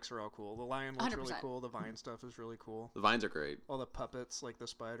practical effects are all cool. The lion looks 100%. Really cool. The vine stuff is really cool. The vines are great. All the puppets, like the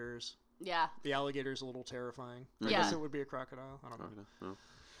spiders. Yeah. The alligator's a little terrifying. Yeah. I guess it would be a crocodile. I don't know. No.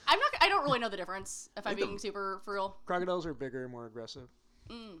 I don't really know the difference. If I'm being super for real. Crocodiles are bigger and more aggressive.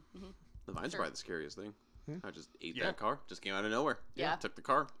 Mm-hmm. The vines are probably the scariest thing. I just ate that car. Just came out of nowhere. Yeah. Took the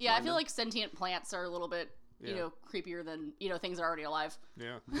car. Yeah, I feel like sentient plants are a little bit, creepier than, things that are already alive.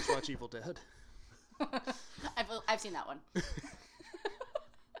 Yeah. Just watch Evil Dead. I've seen that one.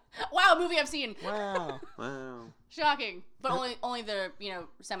 Wow, movie I've seen. Wow. Shocking. But only the,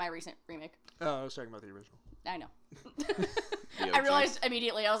 semi-recent remake. Oh, I was talking about the original. I know. I realized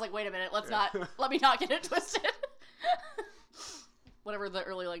immediately, I was like, wait a minute, let me not get it twisted. Whatever the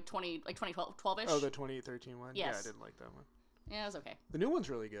early 2012-ish. Oh, the 2013 one? Yes. Yeah, I didn't like that one. Yeah, it was okay. The new one's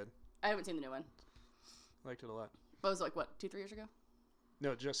really good. I haven't seen the new one. Liked it a lot. But it was 2-3 years ago?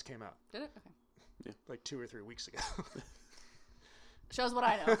 No, it just came out. Did it? Okay. Yeah. Like 2 or 3 weeks ago. Shows what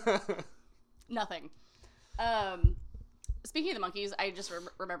I know. Nothing. Speaking of the monkeys, I just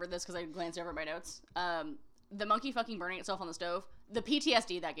remembered this because I glanced over my notes. The monkey fucking burning itself on the stove. The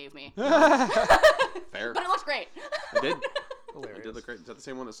PTSD that gave me. Fair. But it looked great. It did. Hilarious. It did look great. Is that the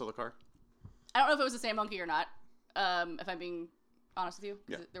same one that stole the car? I don't know if it was the same monkey or not. If I'm being honest with you.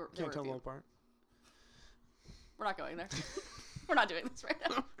 Yeah. Can't tell them apart. We're not going there. We're not doing this right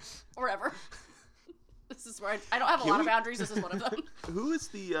now. Or ever. This is where I don't have a lot of boundaries. This is one of them. Who is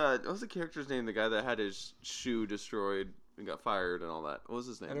the, what was the character's name? The guy that had his shoe destroyed and got fired and all that. What was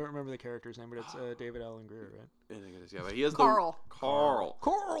his name? I don't remember the character's name, but it's David Allen Greer, right? I think it is, yeah. But he has Carl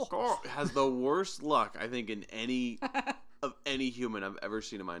has the worst luck, I think, in any human I've ever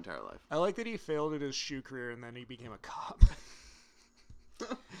seen in my entire life. I like that he failed at his shoe career and then he became a cop.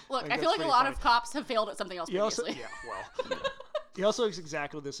 Look, I feel like a lot of cops have failed at something else previously. He also looks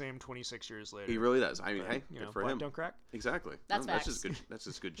exactly the same 26 years later. He really does. I mean, hey, good for him. Don't crack. Exactly. That's facts. That's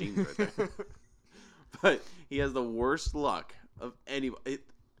just good genes right there. But he has the worst luck of anybody.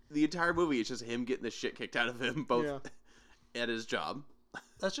 The entire movie is just him getting the shit kicked out of him, both at his job.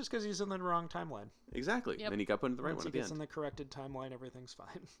 That's just because he's in the wrong timeline. Exactly. Yep. Then he got put in the right one at the end. Once he gets in the corrected timeline, everything's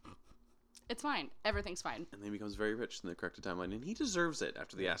fine. It's fine. Everything's fine. And then he becomes very rich in the corrected timeline, and he deserves it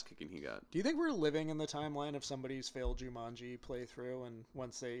after the ass kicking he got. Do you think we're living in the timeline of somebody's failed Jumanji playthrough, and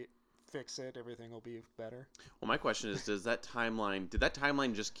once they fix it, everything will be better? Well, my question is, did that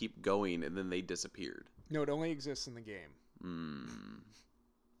timeline just keep going and then they disappeared? No, it only exists in the game.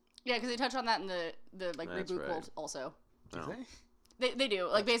 Yeah, because they touch on that in the reboot world also. Do they? They do.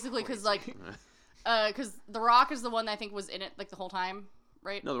 Like, basically, because because The Rock is the one that I think was in it the whole time.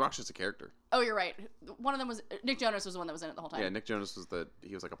 Right? No, The Rock's just a character. Oh, you're right. One of them was Nick Jonas was the one that was in it the whole time. Yeah, Nick Jonas was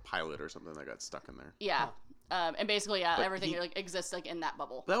he was like a pilot or something that got stuck in there. Yeah. And basically, everything exists in that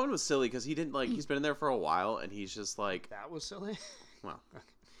bubble. That one was silly because he didn't he's been in there for a while and he's just like. That was silly? Well.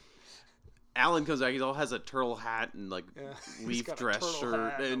 Alan comes back, he all has a turtle hat and leaf dress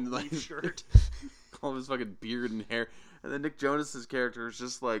shirt and leaf shirt. All of his fucking beard and hair. And then Nick Jonas's character is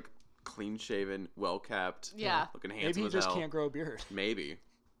just clean shaven, well kept, looking handsome. Maybe he just can't grow a beard. Maybe.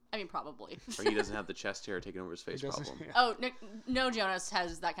 I mean, probably. Or he doesn't have the chest hair taking over his face problem. Yeah. Oh, no Jonas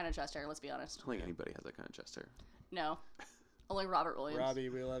has that kind of chest hair, let's be honest. I don't think anybody has that kind of chest hair. No. Only Robert Williams. Robbie,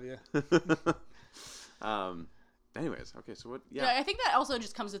 we love you. Anyways, okay, so what? Yeah, I think that also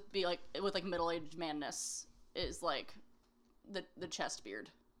just comes with middle-aged manness is the chest beard.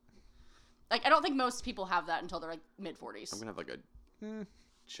 I don't think most people have that until they're mid-40s. I'm gonna have a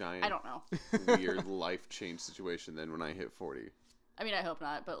giant, I don't know, weird life change situation then when I hit 40. I mean, I hope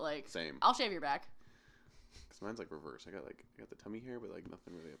not, but same. I'll shave your back. Cause mine's reverse. I got the tummy hair, but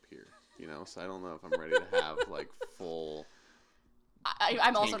nothing really up here. So I don't know if I'm ready to have full.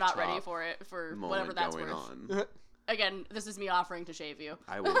 I'm also not ready for it for whatever that's worth. On. Again, this is me offering to shave you.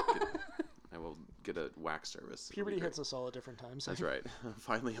 I will get a wax service. Puberty hits us all at different times. That's right.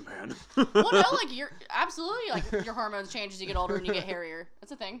 Finally a man. Well, no, you're absolutely your hormones change as you get older and you get hairier.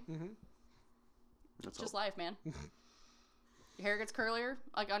 That's a thing. Mm-hmm. It's just life, man. Your hair gets curlier,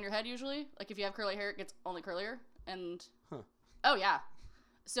 on your head usually. If you have curly hair, it gets only curlier. And oh yeah,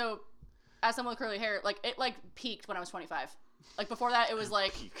 so as someone with curly hair, it peaked when I was 25. Like before that, it was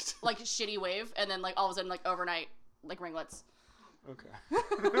like Peaked. like shitty wave, and then like all of a sudden like overnight like ringlets. Okay.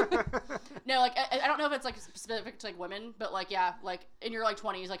 No, like I don't know if it's like specific to like women, but like yeah, like in your like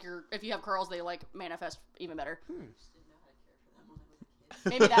 20s, like if you have curls, they like manifest even better.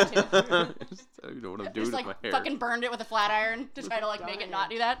 Maybe that too. I don't know what I'm doing Just with like my hair. fucking burned it with a flat iron to try to like make it not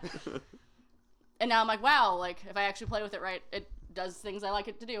do that. And now I'm like, wow, like if I actually play with it right, it does things I like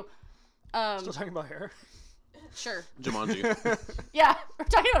it to do. Still talking about hair? Sure. Jumanji. Yeah, we're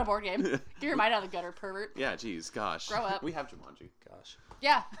talking about a board game. Get your mind out of the gutter, pervert. Yeah, geez, gosh. Grow up. We have Jumanji. Gosh.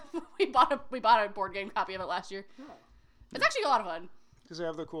 Yeah, we bought a board game copy of it last year. Oh. It's actually a lot of fun. Does it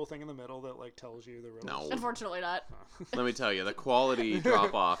have the cool thing in the middle that like tells you the riddles? No. Unfortunately not. Let me tell you, the quality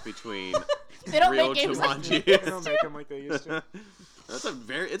drop off between They don't real make games Jumanji. like They don't make them like they used to.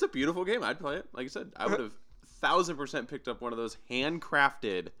 It's a beautiful game. I'd play it. Like I said, I would have 1,000% picked up one of those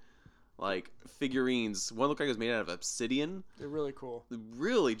handcrafted like figurines. One looked like it was made out of obsidian. They're really cool.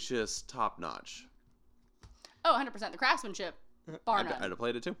 Really just top notch. Oh, 100%. The craftsmanship. Bar none. I'd have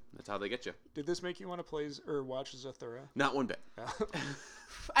played it too. That's how they get you. Did this make you want to play or watch Zathura? Not one bit.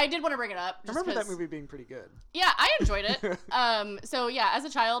 I did want to bring it up. I remember that movie being pretty good. Yeah, I enjoyed it. So yeah, as a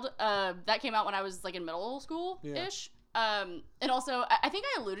child, that came out when I was like in middle school-ish. Yeah. And also, I think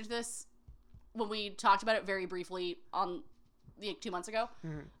I alluded to this when we talked about it very briefly on 2 months ago,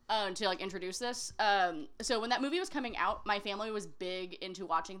 to like introduce this. So when that movie was coming out, my family was big into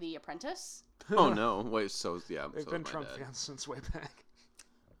watching The Apprentice. Oh no! Wait, so yeah, They've so been is my Trump dad. fans since way back.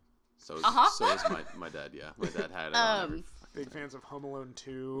 So is my dad. Yeah, my dad had it on every Big fans of Home Alone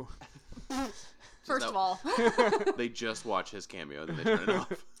 2. First of all, they just watch his cameo and then they turn it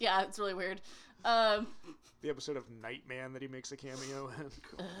off. Yeah, it's really weird. The episode of Nightman that he makes a cameo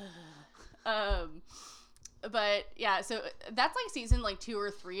in. But yeah, so that's like season like 2 or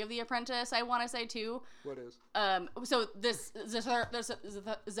 3 of The Apprentice, I want to say too. What is? So this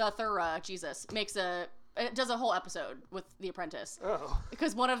Zathura, Jesus, does a whole episode with The Apprentice. Oh.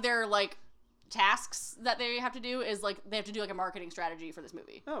 Because one of their like tasks that they have to do is like they have to do like a marketing strategy for this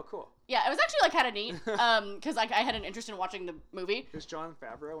movie. Oh, cool. Yeah, it was actually like kind of neat. Because like I had an interest in watching the movie. Is Jon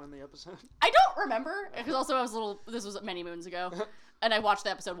Favreau in the episode? I don't remember because also I was this was many moons ago, and I watched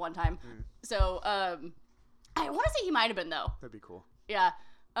the episode one time. So I want to say he might have been though. That'd be cool. Yeah.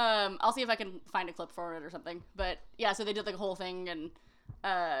 I'll see if I can find a clip for it or something. But yeah, so they did like a whole thing, and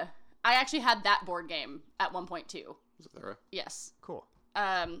I actually had that board game at one point too. Is it there? Yes. Cool.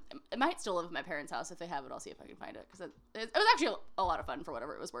 It might still live at my parents' house. If they have it, I'll see if I can find it because it was actually a lot of fun for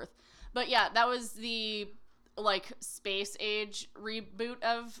whatever it was worth. But yeah, that was the like space age reboot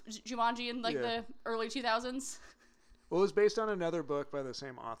of Jumanji in like the early 2000s. Well, it was based on another book by the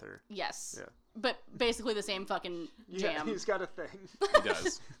same author. Yes. Yeah. But basically the same fucking jam. Yeah, he's got a thing. He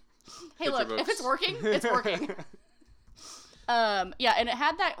does. Hey, look, if it's working, it's working. Yeah, and it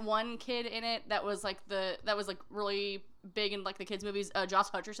had that one kid in it that was like really big in like the kids movies, Josh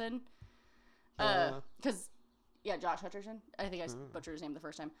Hutcherson. Because Josh Hutcherson. I think I butchered his name the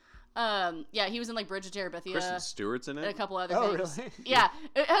first time. Yeah, he was in like Bridge of Terabithia. Kristen Stewart's in it. And a couple other things. Really? Yeah,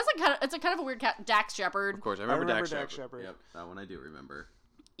 it has like it's a kind of a weird cat, Dax Shepard. Of course, I remember Dax Shepard. Yep, that one I do remember.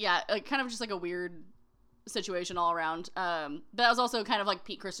 Yeah, like kind of just like a weird situation all around. But that was also kind of like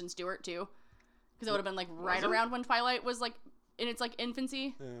Pete Kristen Stewart too, because it would have been like right around when Twilight was like in its like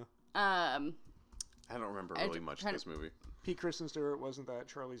infancy. Yeah. I don't remember really much of this movie. Pete Kristen Stewart wasn't that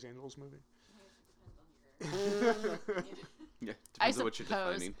Charlie's Angels movie? Yeah, depends on what you're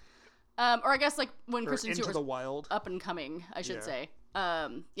defining. Or I guess like when Kristen Into Stewart the was Wild. up and coming, I should say.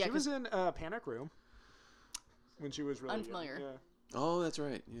 She was in Panic Room when she was really unfamiliar. young. Yeah. Oh, that's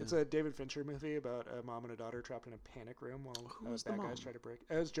right. Yeah. It's a David Fincher movie about a mom and a daughter trapped in a panic room while bad guys try to break.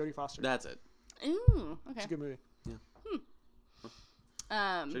 It was Jodie Foster. That's it. Ooh, okay. It's a good movie. Yeah.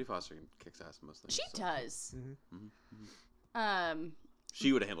 Jodie Foster kicks ass in most things. She does. Mm-hmm.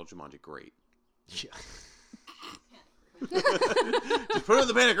 She would have handled Jumanji great. Yeah. Just put her in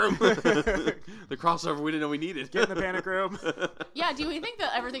the panic room. The crossover we didn't know we needed. Get in the panic room. Yeah, do we think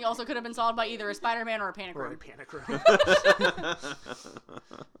that everything also could have been solved by either a Spider-Man or a panic Or room? a panic room.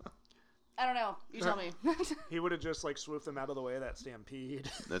 I don't know. You tell me. He would have just like swooped them out of the way of that stampede.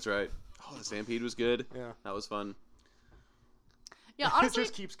 That's right. Oh, the stampede was good. Yeah. That was fun. Yeah, honestly. It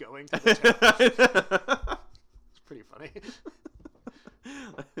just keeps going. It's pretty funny.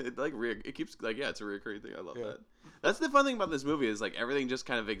 It keeps it's a reoccurring thing. I love that. That's the fun thing about this movie is like everything just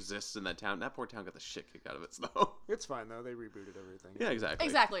kind of exists in that town. That poor town got the shit kicked out of it. So it's fine though. They rebooted everything. Yeah,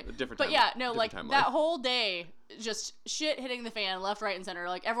 exactly. A different. But yeah, no, like timeline. that whole day, just shit hitting the fan, left, right, and center.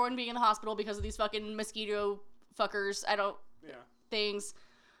 Like everyone being in the hospital because of these fucking mosquito fuckers. Things.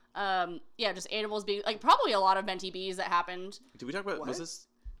 Yeah, just animals being like probably a lot of mentee bees that happened. Did we talk about? What? Was this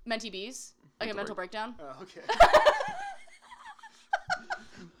mentee bees? Like a mental breakdown. Oh, okay.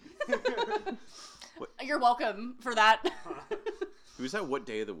 You're welcome for that. Was that what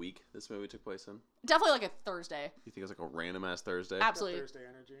day of the week this movie took place in? Definitely like a Thursday. You think it was like a random ass Thursday? Absolutely. Thursday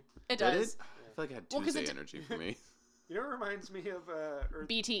energy. It Did does. it? I feel like it had 'cause Tuesday it energy for me. You know what reminds me of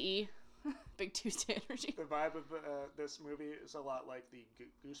BTE. Big Tuesday energy. the vibe of this movie is a lot like the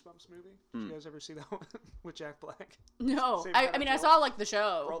Goosebumps movie. Did you guys ever see that one with Jack Black? No. Same I kind mean, of I deal? saw like the Where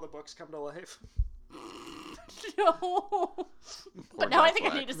show. all the books come to life. No. But now I think I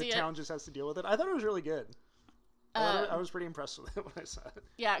need to And the see it. town just has to deal with it. I thought it was really good. I was pretty impressed with it when I saw it.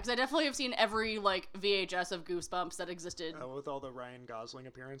 Yeah, because I definitely have seen every like VHS of Goosebumps that existed. With all the Ryan Gosling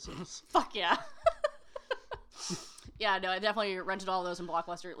appearances. Fuck yeah. Yeah, no, I definitely rented all of those in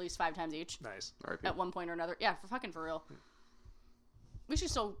Blockbuster at least 5 times each. Nice. RIP. At one point or another. Yeah, for real. We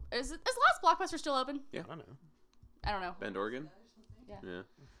should still... Is the last Blockbuster still open? Yeah. I don't know. I don't know. Bend, Oregon? Yeah.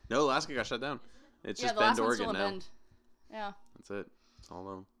 No, Alaska got shut down. It's Yeah, just the last Bend, one's Oregon still in now. Bend. Yeah. That's it. It's all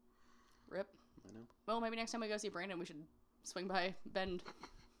alone. Rip. I know. Well, maybe next time we go see Brandon, we should swing by Bend.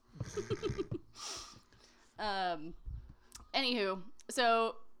 Anywho,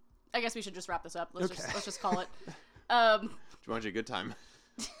 so I guess we should just wrap this up. Let's just call it. Jumanji, a good time.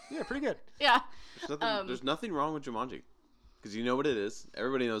 Yeah, pretty good. Yeah. There's nothing wrong with Jumanji. Because you know what it is.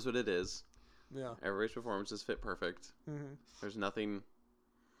 Everybody knows what it is. Yeah. Everybody's performances fit perfect. Mm-hmm. There's nothing...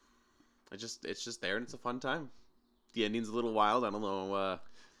 It's just there and it's a fun time. The ending's a little wild. I don't know...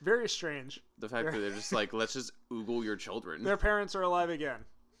 Very strange. the fact that they're just like, let's just oogle your children. Their parents are alive again.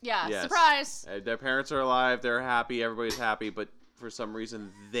 Yeah. Yes. Surprise. Their parents are alive. They're happy. Everybody's happy. But for some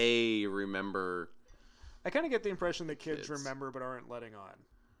reason, they remember... I kind of get the impression that kids Kids. remember but aren't letting on.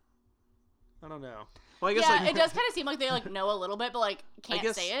 I don't know. Well, I guess Yeah, like it does kind of seem like they like know a little bit, but like can't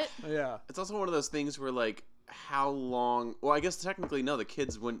guess- say it. Yeah. it's also one of those things where like how long? Well, I guess technically no, the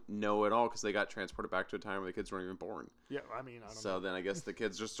kids wouldn't know at all because they got transported back to a time where the kids weren't even born. Yeah, I mean, I don't So know. then I guess the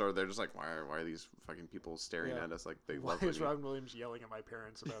kids just are they're just like why are these fucking people staring Yeah. at us like they Why love is me? Robin Williams yelling at my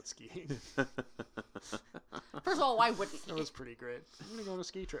parents about skiing? First of all, why wouldn't That he? was pretty great. I'm going to go on a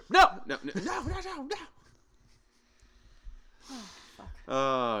ski trip. No.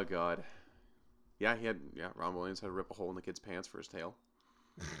 Oh god. Yeah, Ron Williams had to rip a hole in the kid's pants for his tail.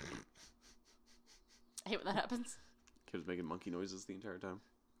 I hate when that happens. Kid was making monkey noises the entire time.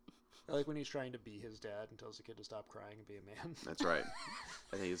 I like when he's trying to be his dad and tells the kid to stop crying and be a man. That's right.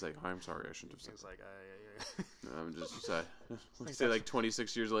 I think he's like, I'm sorry, I shouldn't have said He's like, I'm just say like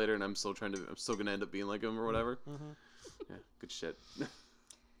 26 years later, and I'm still gonna end up being like him or whatever. Yeah, good shit.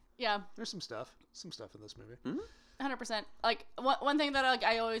 Yeah, There's some stuff in this movie. 100%. Like one thing that like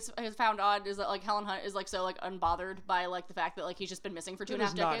I always has found odd is that like Helen Hunt is like so like unbothered by like the fact that like he's just been missing for 2.5 It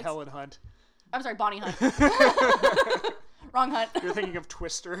decades. is not Helen Hunt. I'm sorry, Bonnie Hunt. Wrong Hunt. You're thinking of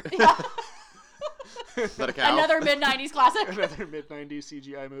Twister. Is that a cow? Another mid-90s classic. Another mid-90s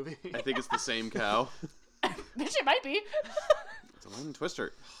CGI movie. I think it's the same cow. Bitch, it might be. It's a Lemon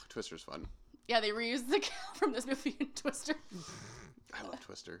Twister. Oh, Twister's fun. Yeah, they reused the cow from this movie in Twister. I love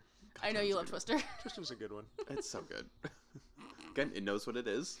Twister. God, I know damn, you it's a love good Twister. Twister's a good one. one. It's so good. Again, it knows what it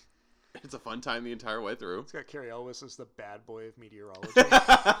is. It's a fun time the entire way through. It's got Carrie Elwes as the bad boy of meteorology.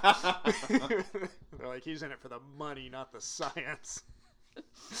 They're like, he's in it for the money, not the science.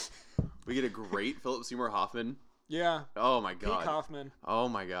 We get a great Philip Seymour Hoffman. Yeah. Oh my god. Pete Hoffman. Oh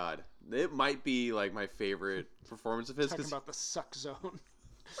my god. It might be like my favorite performance of his. Talking 'cause about the suck zone.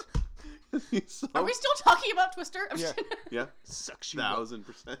 he's so, Are we still talking about Twister? I'm Yeah. just kidding. yeah, Sucks you up.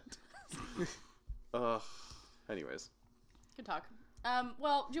 1000%. Anyways, Good talk.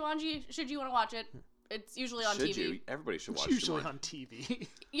 Well, Jumanji, should you want to watch it? It's usually on should TV. you? Everybody should watch. It's usually Jumanji. on TV.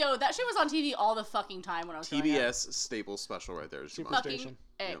 Yo, that shit was on TV all the fucking time when I was growing up. TBS staple special right there. Is Jumanji. Fucking Station.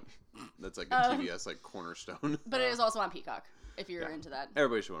 A. Yep. That's like a TBS like cornerstone. But it is also on Peacock, if you're Yeah. into that.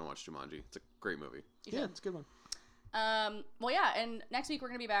 Everybody should want to watch Jumanji. It's a great movie. Yeah, it's a good one. Well, yeah, and next week we're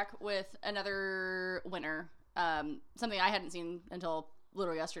going to be back with another winner. Something I hadn't seen until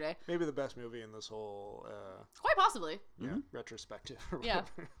literally yesterday. Maybe the best movie in this whole Quite possibly. retrospective or Yeah.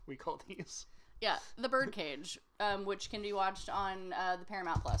 whatever we call these. Yeah, The Birdcage, which can be watched on the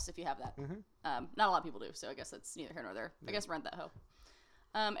Paramount Plus if you have that. Not a lot of people do, so I guess that's neither here nor there. I guess rent that hoe.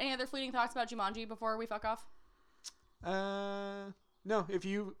 Any other fleeting thoughts about Jumanji before we fuck off? No, if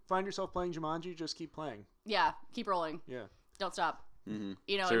you find yourself playing Jumanji, just keep playing. Yeah, keep rolling. Yeah. Don't stop. Mm-hmm.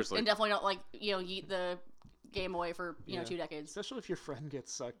 You know, Seriously. and definitely don't yeet the game away for 2 decades. Especially if your friend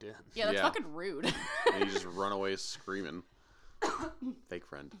gets sucked in. Yeah, that's Yeah. fucking rude. And you just run away screaming. Fake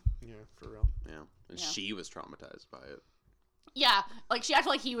friend. Yeah, for real. Yeah. And Yeah. she was traumatized by it. Yeah, like she acted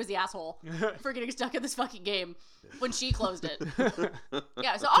like he was the asshole for getting stuck in this fucking game when she closed it.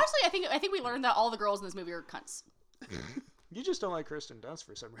 Yeah, so honestly, I think we learned that all the girls in this movie are cunts. You just don't like Kristen Dunst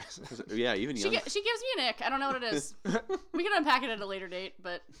for some reason. Yeah, even young. She gives me an ick. I don't know what it is. We can unpack it at a later date,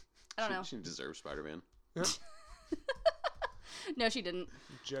 but I don't know. She deserves Spider-Man. No, she didn't.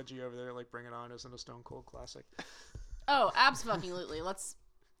 Judgy over there, like Bring It On isn't a Stone Cold classic. Oh, absolutely. Let's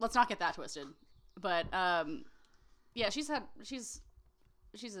not get that twisted. But yeah, she's a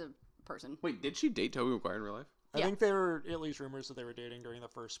person. Wait, did she date Tobey Maguire in real life? I think there were at least rumors that they were dating during the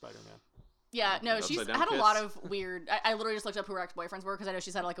first Spider-Man. Yeah, no, she's had a lot of weird. I literally just looked up who her ex-boyfriends were because I know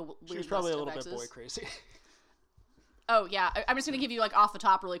she's had like a weird. She was probably a list little of bit boy crazy. Oh yeah, I'm just gonna give you like off the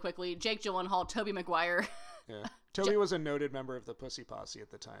top really quickly. Jake Gyllenhaal, Tobey Maguire. Yeah, Toby was a noted member of the Pussy Posse at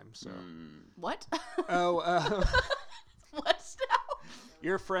the time. So What? Oh, what now?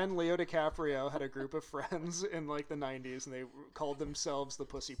 Your friend Leo DiCaprio had a group of friends in like the 90s, and they called themselves the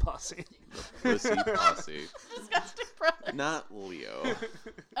Pussy Posse. The Pussy Posse. Disgusting brother. Not Leo.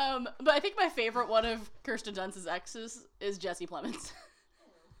 But I think my favorite one of Kirsten Dunst's exes is Jesse Plemons.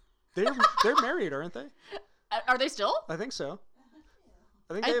 They're married, aren't they? Are they still? I think so.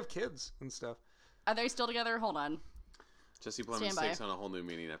 I think they have kids and stuff. Are they still together? Hold on. Jesse Plemons takes on a whole new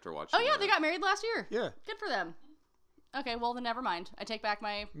meaning after watching. Oh yeah, they got married last year. Yeah. Good for them. Okay, well then never mind. I take back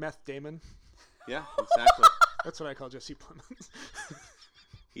my Meth Damon. Yeah, exactly. That's what I call Jesse Plemons.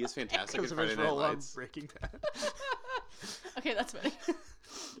 He is fantastic in Because of his Friday Night role on Lights. Breaking Bad. Okay, that's funny.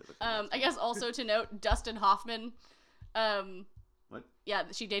 I guess also to note, Dustin Hoffman. What? Yeah,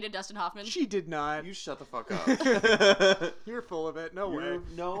 she dated Dustin Hoffman. She did not. You shut the fuck up. You're full of it. No way.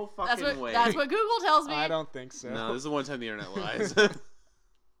 No fucking way. That's what Google tells me. I don't think so. No, this is the one time the internet lies.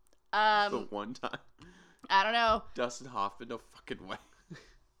 The one time. I don't know. Dustin Hoffman, no fucking way.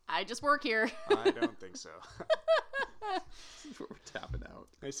 I just work here. I don't think so. This is where we're tapping out.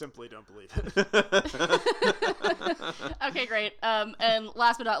 I simply don't believe it. Okay, great. And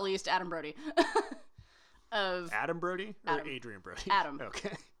last but not least, Adam Brody. Adam Brody? Or Adam. Adrian Brody? Adam.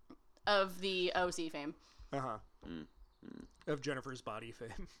 Okay. Of the OC fame. Uh-huh. Of Jennifer's Body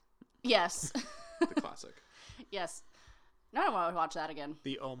fame. Yes. The classic. Yes. Now I want to watch that again.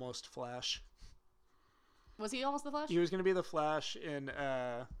 The Almost Flash. Was he almost the Flash? He was going to be the Flash in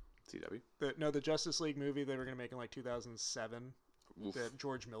CW. the Justice League movie they were going to make in like 2007 that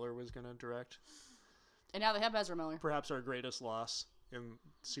George Miller was going to direct. And now they have Ezra Miller. Perhaps our greatest loss in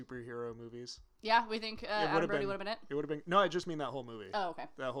superhero movies. Yeah, we think Adam Brody would have been it? It would have been... No, I just mean that whole movie. Oh, okay.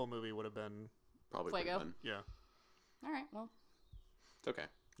 That whole movie would have been... Probably Fuego. fun. Yeah. All right, well. It's okay.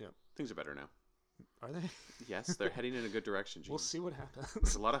 Yeah. Things are better now. Are they? Yes, they're heading in a good direction, Gene. We'll see what happens.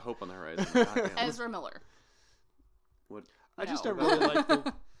 There's a lot of hope on the horizon. Goddamn. Ezra Miller. What? I just No. don't really like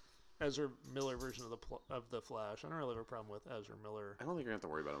the Ezra Miller version of the Flash. I don't really have a problem with Ezra Miller. I don't think you're going to have to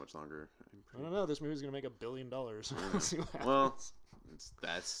worry about it much longer. I don't know. This movie's going to make $1 billion. Let's see what happens. Well,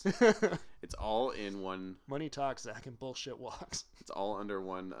 it's all in one. Money talks, Zach, and bullshit walks. It's all under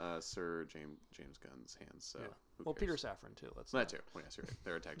one Sir James Gunn's hands. So Yeah. who Well, cares? Peter Safran, too. That too. Well, yes, you're right.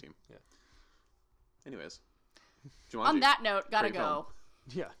 They're a tag team. Yeah. Anyways. Jumanji. On that note, gotta Great go. film.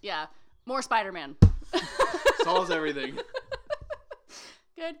 Yeah. Yeah. More Spider-Man. Solves everything.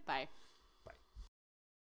 Good. Bye.